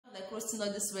roasting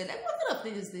all this way. Like, what kind of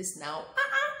thing is this now?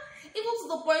 Even to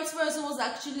the point where someone was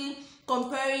actually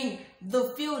comparing the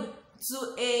field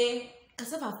to a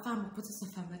cassava farm, potato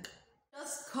farm. Like,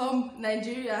 just come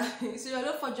Nigeria. So you're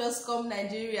not for just come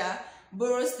Nigeria,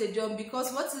 Borough Stadium,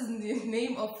 because what is the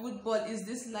name of football is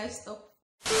this livestock?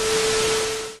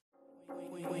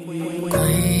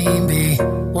 Baby,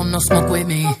 want no smoke with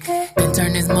me? Okay. Then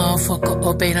turn this motherfucker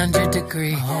up 800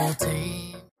 degrees. Whole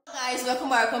team. Guys,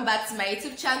 welcome back to my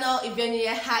YouTube channel. If you're new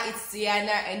here, hi, it's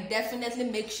Sienna, and definitely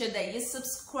make sure that you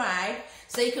subscribe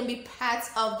so you can be part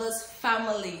of this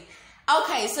family.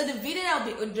 Okay, so the video I'll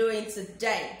be doing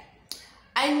today,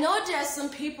 I know there are some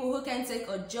people who can take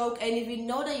a joke, and if you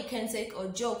know that you can take a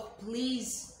joke,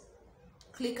 please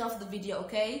click off the video,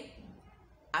 okay?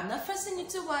 I'm not forcing you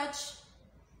to watch.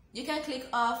 You can click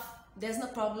off, there's no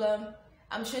problem.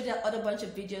 I'm sure there are other bunch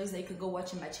of videos that you could go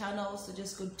watch on my channel, so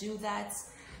just go do that.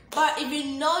 But if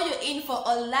you know you're in for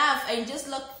a laugh and just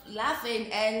look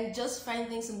laughing and just find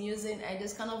things amusing and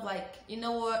just kind of like, you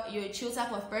know what, you're a chill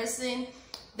type of person,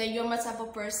 then you're my type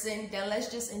of person, then let's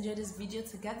just enjoy this video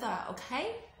together,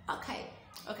 okay? Okay.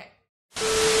 Okay,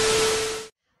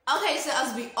 so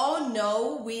as we all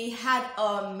know, we had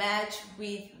a match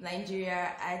with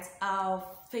Nigeria at our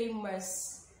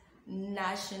famous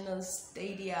national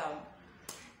stadium.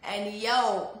 And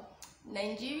yo,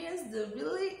 Nigerians,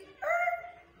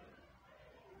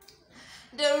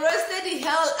 they roasted the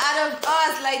hell out of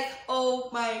us. Like, oh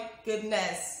my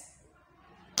goodness.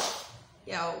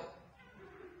 Yo,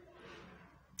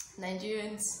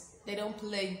 Nigerians, they don't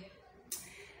play.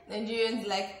 Nigerians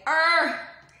like,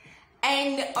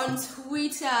 and on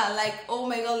Twitter, like, oh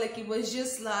my god, like it was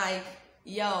just like,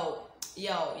 yo.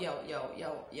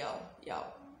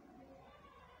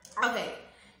 Okay,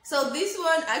 so this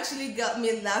one actually got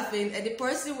me laughing, and the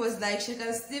person was like,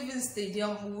 Shakan Stevens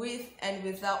Stadium with and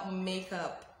without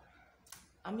makeup.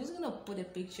 I'm just gonna put a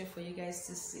picture for you guys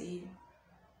to see.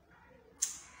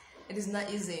 It is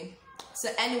not easy. So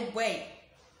anyway,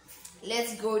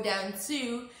 let's go down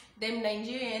to them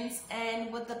Nigerians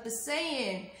and what they're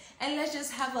saying, and let's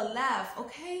just have a laugh,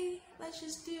 okay? Let's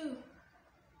just do.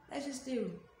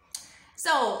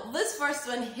 So this first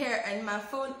one here on my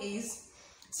phone is,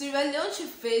 Sierra Leone should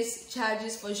face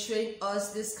charges for showing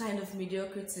us this kind of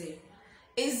mediocrity.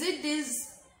 Is it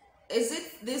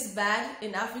this bad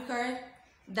in Africa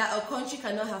that a country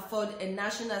cannot afford a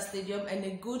national stadium and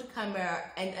a good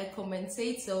camera and a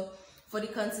commentator for the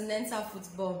continental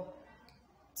football?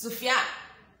 Sophia.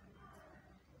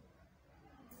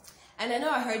 And I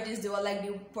know I heard this, they were like,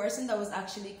 the person that was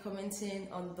actually commenting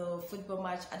on the football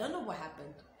match, I don't know what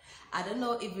happened. I don't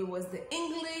know if it was the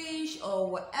English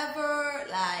or whatever.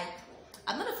 Like,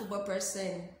 I'm not a football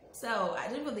person, so I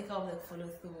didn't really call like follow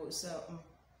through. So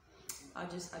I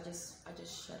just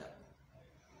shut up.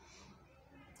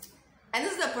 And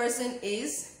this is the person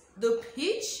is the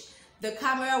pitch, the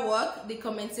camera work, the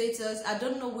commentators. I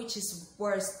don't know which is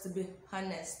worse, to be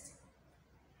honest.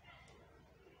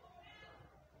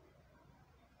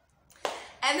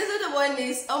 And this other one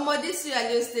is, this Sierra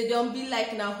Leone Stadium be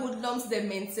like now hoodlums they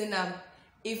maintain them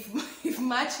if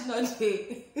match not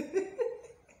day. And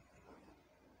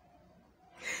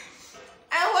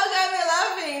what got me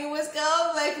laughing was kind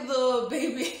of like the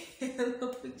baby in the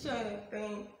picture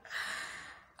thing.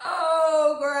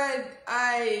 Oh god,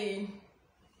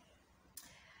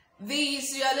 the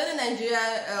Sierra Leone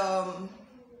Nigeria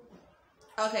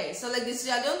okay, so like the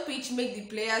Sierra Leone pitch make the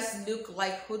players look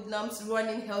like hoodlums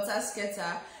running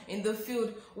helter-skelter in the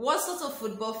field. What sort of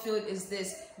football field is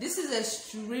this? This is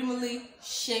extremely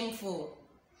shameful.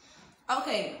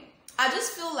 Okay, I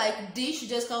just feel like this should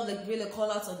just kind of like really call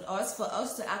out on us for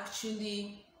us to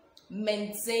actually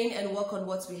maintain and work on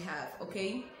what we have,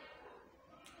 okay?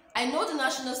 I know the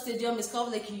national stadium is kind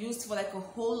of like used for like a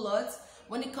whole lot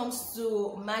when it comes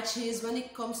to matches, when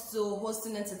it comes to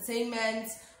hosting entertainment,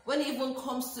 when it even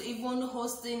comes to even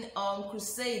hosting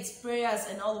crusades, prayers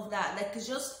and all of that. Like, it's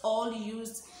just all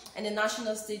used in the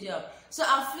national stadium. So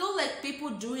I feel like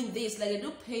people doing this, like, they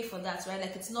do pay for that, right?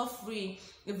 Like, it's not free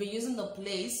if you're using the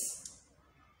place.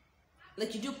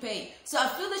 Like, you do pay. So I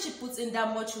feel that she puts in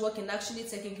that much work in actually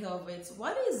taking care of it.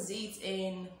 What is it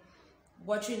in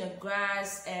watering the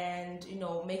grass and, you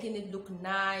know, making it look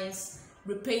nice,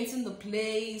 repainting the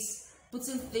place,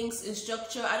 putting things in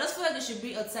structure? I just feel like there should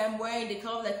be a time where they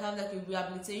kind of like have like a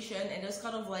rehabilitation and just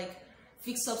kind of like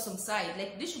fix up some side.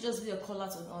 Like, this should just be a call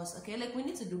out on us, okay? Like, we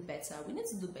need to do better.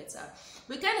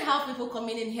 We can't have people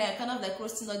coming in here kind of like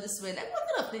roasting all this way. Like, what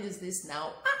kind of thing is this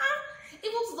now?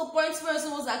 Even to the point where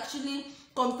someone was actually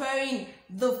comparing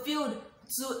the field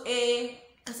to a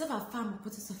cassava farm,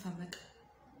 potato farm. Like,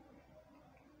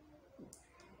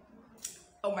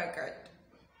 Oh my god.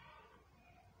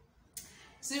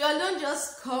 Sierra Leone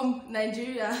just come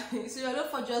Nigeria. Sierra Leone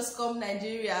for just come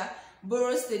Nigeria.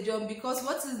 Borough Stadium, because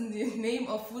what is the name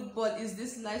of football is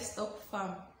this livestock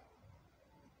farm.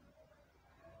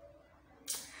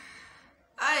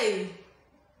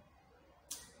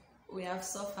 We have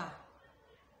suffered.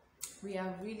 We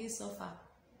have really suffered.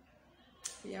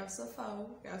 We have suffered.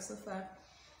 We have suffered.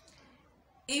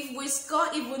 If we score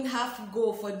even half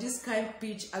goal for this kind of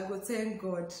pitch, I go thank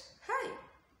God.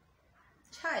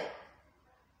 Hi.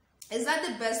 Is that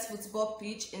the best football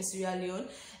pitch in Sierra Leone?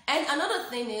 And another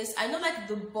thing is, I know like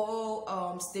the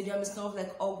ball stadium is kind of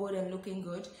like all good and looking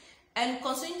good. And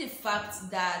considering the fact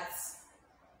that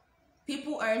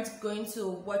people aren't going to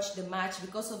watch the match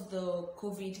because of the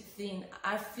COVID thing,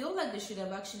 I feel like they should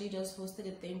have actually just hosted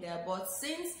a thing there. But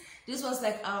since this was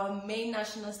like our main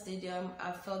national stadium,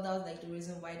 I felt that was like the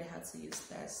reason why they had to use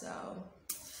that. So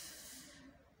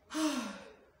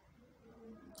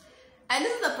and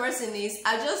this is the person is,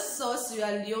 I just saw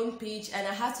Sierra Leone pitch and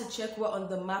I had to check where on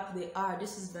the map they are.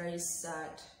 This is very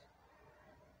sad.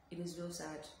 It is real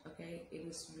sad, okay? It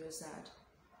is real sad.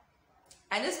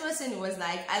 And this person was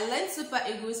like, I learned Super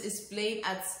Eagles is playing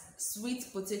at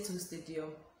Sweet Potato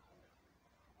Stadium.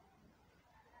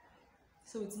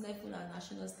 So it's not even our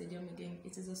national stadium again.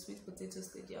 It is a Sweet Potato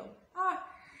Stadium.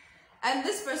 And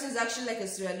this person is actually like a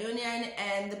Sierra Leonean,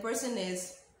 and the person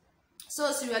is, so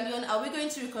Sierra Leone, are we going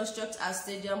to reconstruct our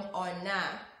stadium or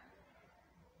not?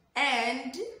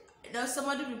 And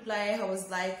somebody replied, I was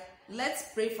like,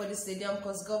 let's pray for the stadium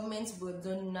because government will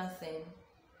do nothing.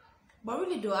 But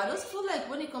really though, I just feel like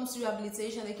when it comes to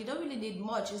rehabilitation, like you don't really need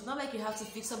much. It's not like you have to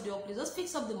fix up the whole place. Just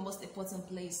fix up the most important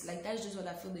place. Like that's just what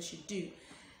I feel they should do.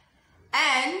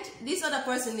 And this other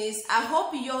person is, I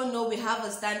hope you all know we have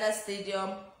a standard stadium.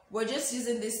 We're just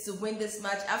using this to win this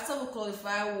match. After we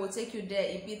qualify, we'll take you there.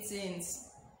 It beats things.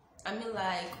 I mean,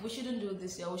 like, we shouldn't do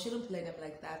this, yo. We shouldn't play them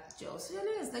like that, Joe.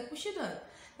 Seriously, like, we shouldn't.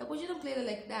 Like, we shouldn't play them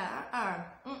like that.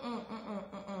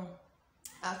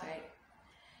 Okay.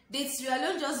 Did Sierra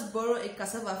Leone just borrow a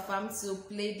cassava farm to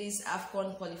play these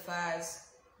AFCON qualifiers?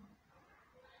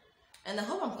 And I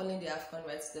hope I'm calling the AFCON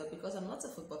right still, because I'm not a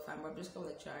football fan, but I'm just kind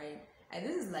of like trying. And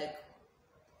this is like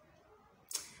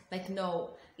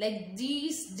no, like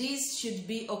these should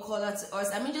be a caller to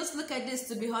us. I mean, just look at this.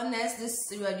 To be honest, this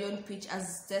Sierra Leone pitch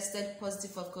has tested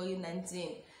positive for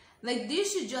COVID-19. Like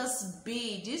this should just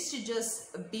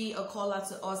be a caller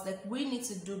to us. Like we need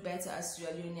to do better as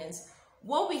Sierra Leoneans.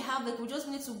 What we have, like we just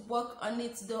need to work on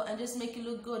it though and just make it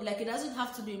look good. Like it doesn't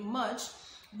have to be much,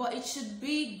 but it should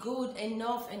be good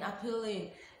enough and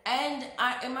appealing. And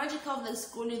I imagine kind of like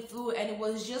scrolling through, and it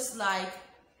was just like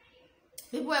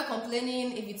people were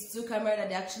complaining if it's two camera that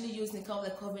they actually use in kind of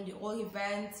like covering the whole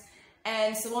event.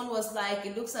 And someone was like,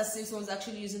 it looks as if someone's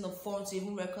actually using a phone to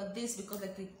even record this because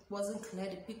like it wasn't clear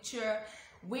the picture.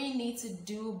 We need to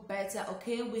do better,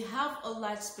 okay? We have a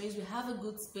large space, we have a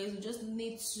good space, we just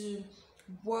need to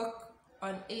work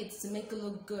on it to make it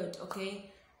look good,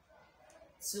 okay?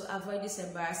 To avoid this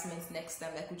embarrassment next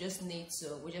time. Like we just need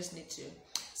to.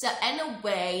 So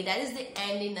anyway, that is the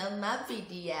ending of my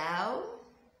video.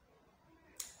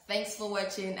 Thanks for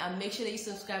watching, and make sure that you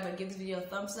subscribe and give this video a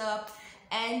thumbs up.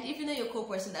 And if you know your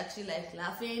co-person actually like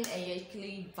laughing and you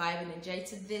actually vibe and enjoy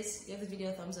to this, give this video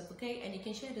a thumbs up, okay? And you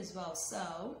can share it as well.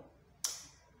 So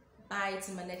bye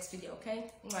to my next video,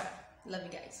 okay? Love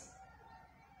you guys.